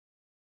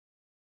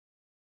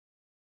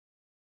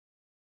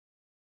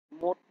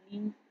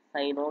remotely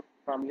sign out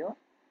from your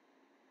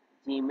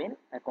Gmail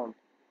account.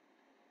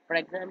 For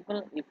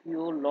example, if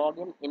you log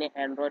in an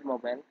Android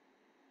mobile,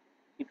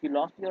 if you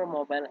lost your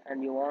mobile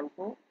and you want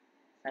to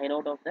sign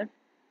out of that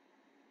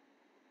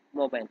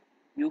mobile,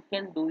 you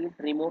can do it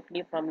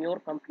remotely from your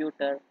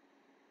computer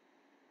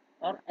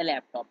or a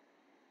laptop.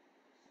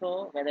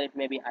 So whether it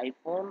may be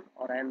iPhone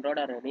or Android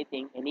or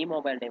anything, any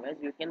mobile device,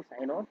 you can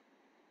sign out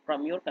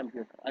from your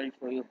computer. I'll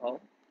show you how.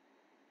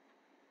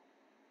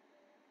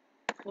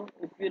 So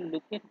if you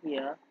look at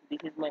here, this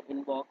is my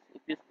inbox.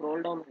 If you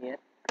scroll down here,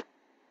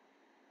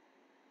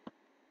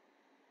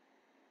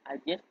 I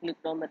just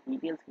clicked on the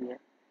details here.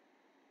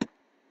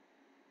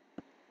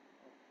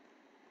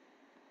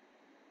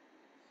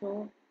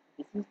 So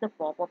this is the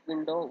pop-up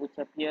window which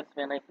appears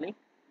when I click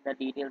the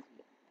details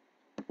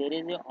here. There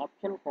is an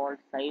option called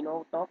sign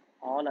out of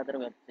all other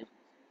web sessions.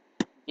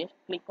 Just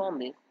click on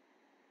this,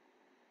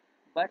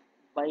 but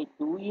by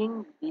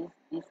doing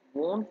this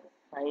won't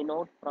sign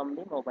out from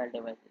the mobile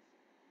devices.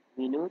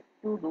 We need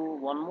to do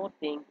one more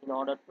thing in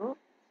order to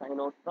sign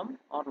out from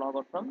or log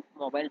out from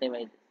mobile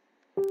devices.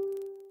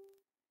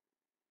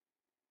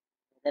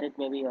 Whether it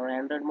may be your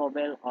Android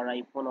mobile or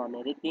iPhone or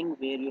anything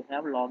where you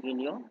have logged in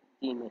your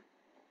Gmail.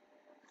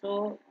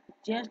 So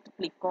just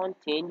click on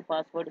change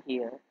password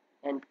here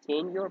and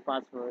change your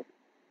password.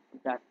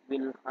 That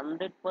will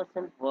 100%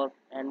 work,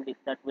 and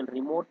that will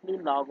remotely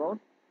log out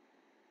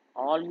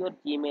all your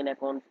Gmail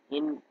accounts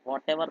in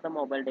whatever the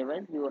mobile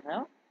device you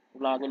have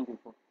logged in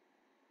before.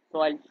 So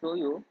I'll show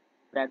you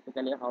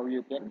practically how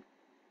you can.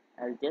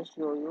 I'll just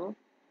show you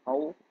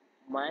how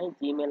my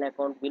Gmail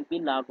account will be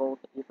logged out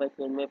if I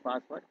change my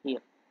password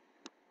here.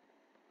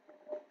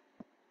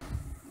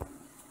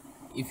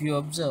 If you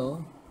observe,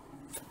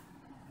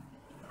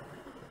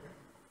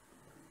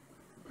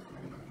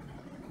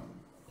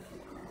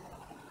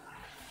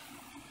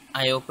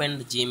 I opened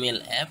the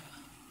Gmail app.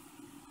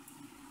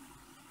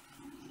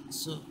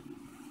 So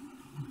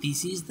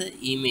this is the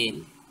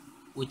email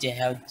which I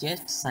have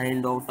just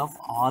signed out of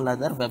all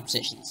other web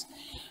sessions,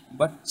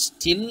 but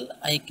still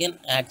I can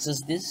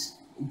access this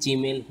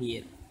Gmail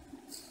here.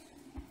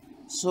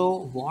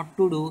 So what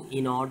to do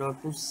in order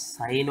to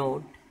sign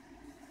out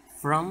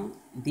from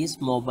this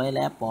mobile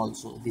app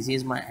also? This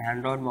is my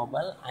Android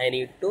mobile. I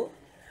need to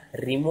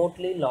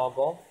remotely log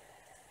off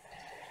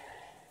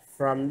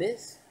from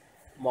this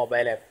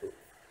mobile app too.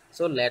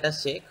 So let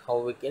us check how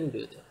we can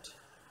do that.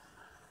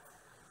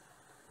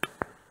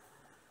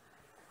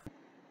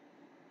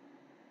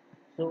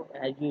 So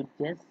as you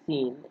just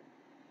seen,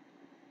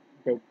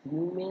 the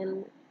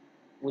Gmail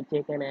which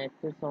I can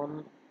access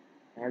on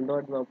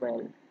Android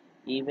mobile,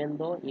 even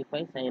though if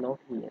I sign out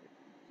here.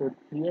 So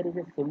here is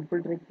a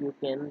simple trick you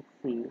can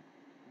see.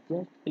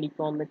 Just click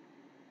on the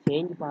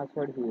change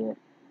password here.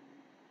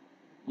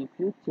 If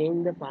you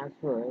change the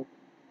password,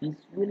 this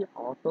will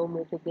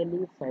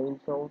automatically sign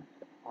out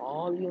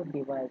all your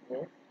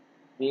devices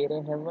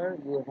wherever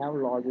you have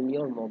logged in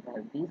your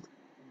mobile. This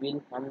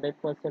will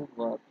 100%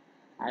 work.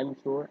 I'm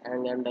sure,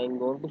 and I'm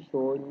going to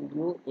show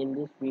you in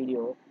this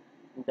video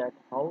that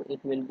how it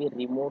will be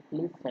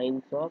remotely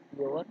signs off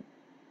your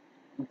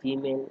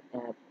Gmail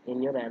app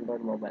in your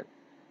Android mobile.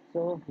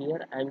 So here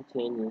I'm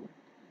changing.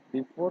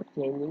 Before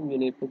changing, you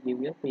need to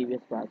give your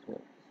previous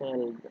password.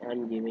 So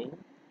I'm giving.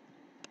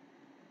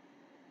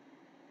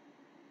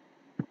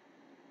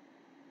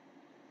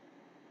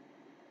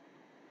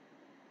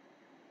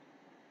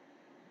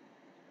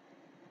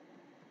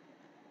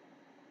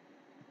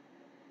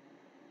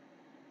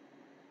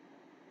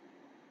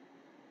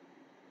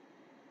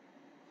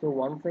 So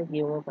once I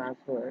give a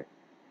password,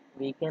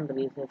 we can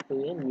reset to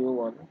a new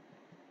one.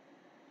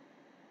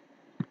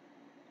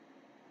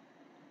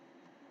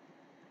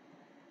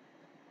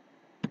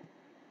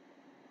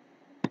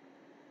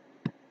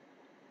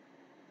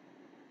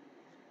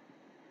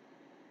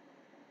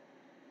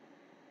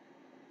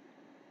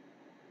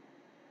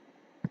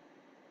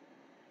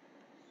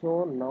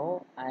 So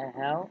now I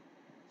have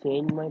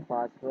changed my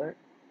password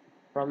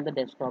from the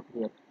desktop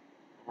here.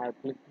 I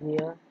have clicked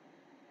here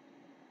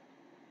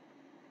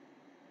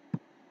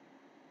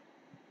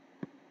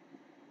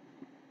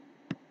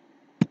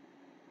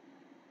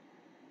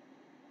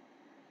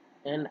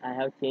and I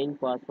have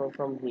changed password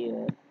from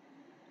here.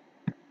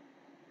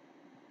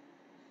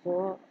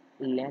 So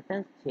let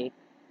us check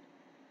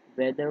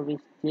whether we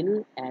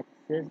still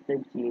access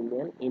the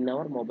Gmail in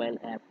our mobile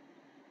app.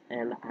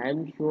 And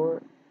I'm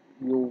sure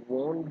you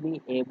won't be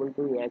able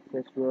to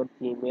access your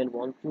Gmail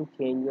once you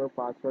change your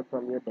password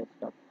from your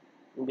desktop,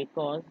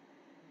 because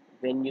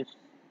when you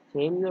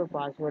change your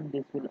password,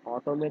 this will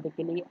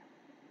automatically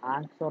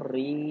ask or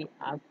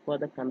re-ask for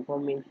the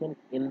confirmation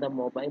in the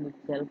mobile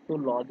itself to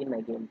log in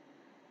again.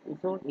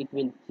 So it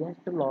will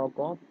just log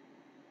off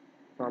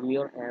from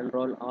your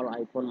Android or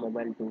iPhone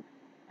mobile too.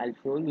 I'll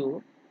show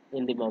you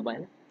in the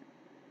mobile.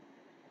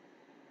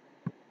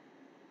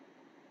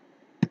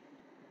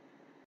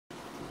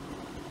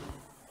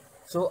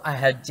 So I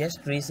have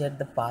just reset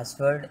the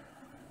password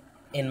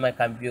in my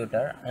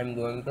computer. I'm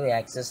going to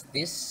access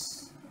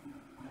this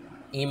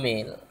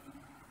email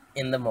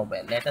in the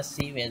mobile. Let us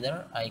see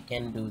whether I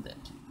can do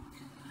that.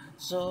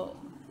 So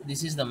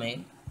this is the mail.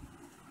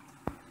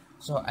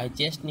 So I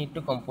just need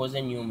to compose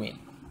a new mail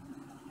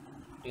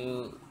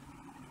to,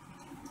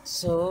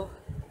 so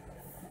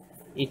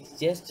it's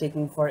just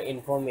checking for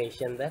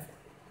information that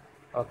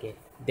okay,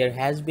 there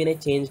has been a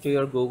change to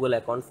your Google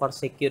account for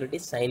security.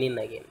 Sign in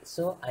again.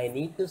 So I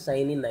need to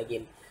sign in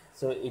again.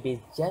 So it is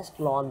just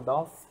logged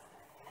off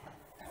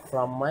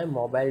from my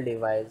mobile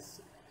device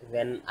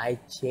when I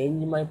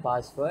change my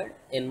password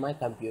in my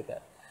computer.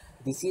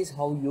 This is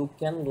how you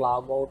can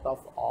log out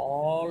of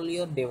all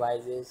your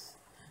devices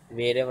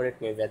wherever it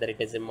may, whether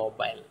it is a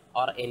mobile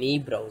or any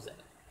browser.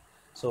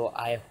 So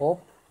I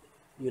hope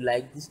you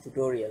like this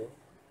tutorial.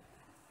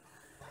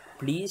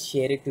 Please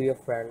share it to your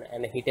friend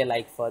and hit a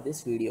like for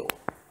this video.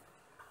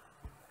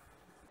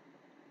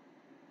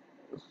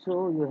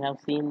 So you have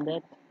seen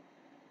that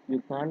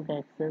you can't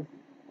access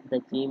the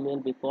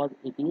Gmail because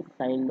it is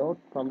signed out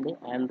from the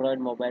Android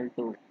mobile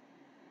too.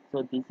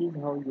 So this is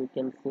how you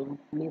can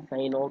simply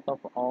sign out of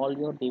all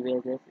your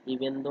devices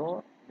even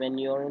though when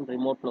you are in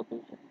remote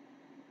location.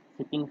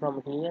 Sitting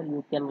from here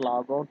you can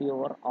log out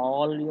your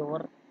all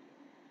your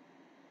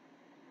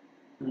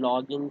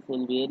logins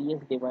in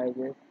various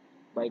devices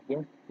by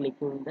just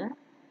clicking the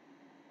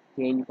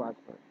change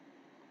password.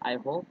 I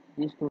hope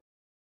this to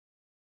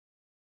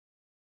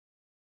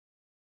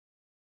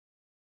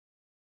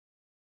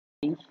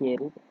please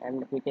share it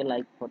and hit a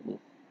like for this.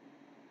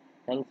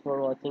 Thanks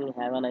for watching.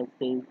 Have a nice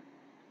day.